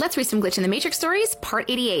Let's read some Glitch in the Matrix stories, part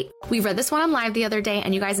 88. We read this one on live the other day,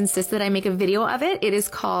 and you guys insisted that I make a video of it. It is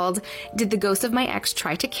called, Did the Ghost of My Ex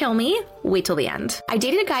Try to Kill Me? Wait till the end. I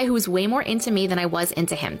dated a guy who was way more into me than I was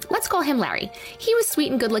into him. Let's call him Larry. He was sweet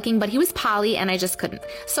and good looking, but he was poly, and I just couldn't.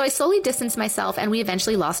 So I slowly distanced myself, and we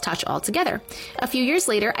eventually lost touch altogether. A few years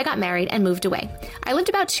later, I got married and moved away. I lived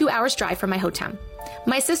about 2 hours drive from my hometown.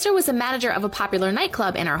 My sister was a manager of a popular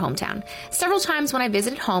nightclub in our hometown. Several times when I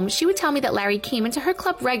visited home, she would tell me that Larry came into her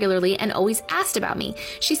club regularly and always asked about me.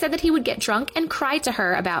 She said that he would get drunk and cry to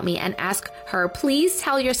her about me and ask her, please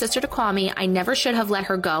tell your sister to call me. I never should have let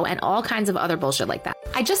her go, and all kinds of other bullshit like that.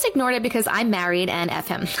 I just ignored it because I'm married and F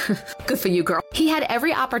him. Good for you, girl. He had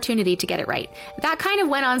every opportunity to get it right. That kind of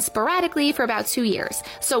went on sporadically for about 2 years.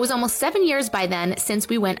 So it was almost 7 years by then since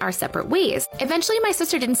we went our separate ways. Eventually, my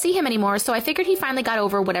sister didn't see him anymore, so I figured he finally got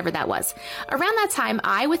over whatever that was. Around that time,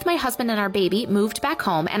 I, with my husband and our baby, moved back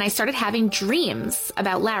home, and I started having dreams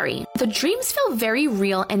about Larry. The dreams felt very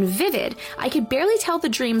real and vivid. I could barely tell the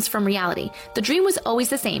dreams from reality. The dream was always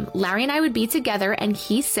the same. Larry and I would be together, and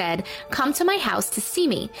he said, come to my house to see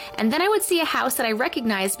me. And then I would see a house that I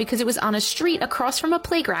recognized because it was on a street across from a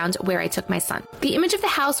playground where I took my son. The image of the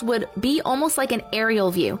house would be almost like an aerial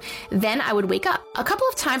view. Then I would wake up. A couple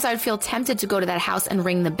of times I would feel tempted to go to that house and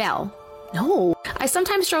ring the bell. No. I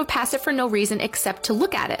sometimes drove past it for no reason except to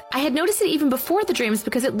look at it. I had noticed it even before the dreams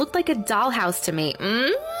because it looked like a dollhouse to me.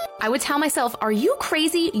 I would tell myself, are you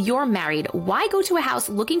crazy? You're married. Why go to a house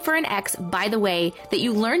looking for an ex, by the way, that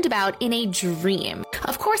you learned about in a dream?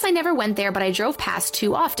 Of course, I never went there, but I drove past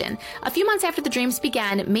too often. A few months after the dreams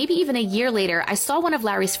began, maybe even a year later, I saw one of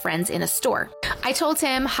Larry's friends in a store. I told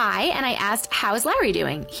him hi, and I asked, how is Larry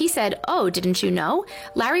doing? He said, oh, didn't you know?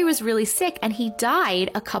 Larry was really sick, and he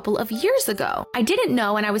died a couple of years ago. I didn't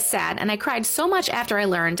know, and I was sad, and I cried so much after I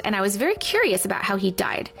learned, and I was very curious about how he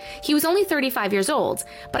died. He was only 35 years old,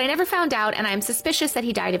 but I never found out, and I'm suspicious that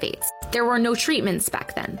he died of AIDS. There were no treatments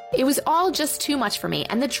back then. It was all just too much for me,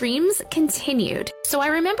 and the dreams continued. So I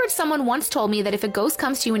remembered someone once told me that if a ghost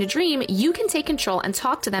comes to you in a dream, you can take control and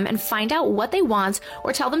talk to them and find out what they want,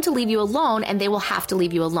 or tell them to leave you alone, and they will have to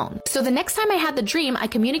leave you alone. So the next time I had the dream, I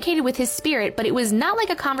communicated with his spirit, but it was not like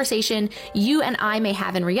a conversation you and I may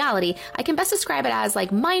have in reality. I can best describe it as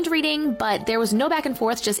like mind reading, but there was no back and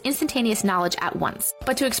forth, just instantaneous knowledge at once.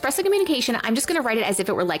 But to express the communication, I'm just going to write it as if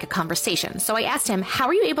it were like a conversation. So I asked him, how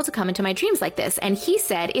are you able to come into my dreams like this? And he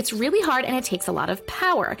said, it's really hard and it takes a lot of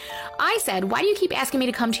power. I said, why do you keep asking me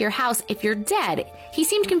to come to your house if you're dead? He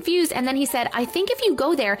seemed confused, and then he said, I think if you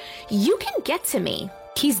go there, you can get to me.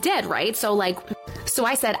 He's dead, right? So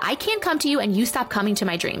I said, I can't come to you and you stop coming to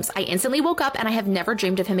my dreams. I instantly woke up and I have never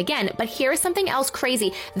dreamed of him again. But here is something else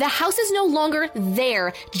crazy. The house is no longer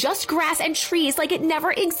there. Just grass and trees like it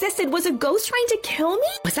never existed. Was a ghost trying to kill me?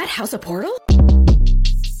 Was that house a portal?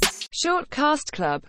 Short Cast Club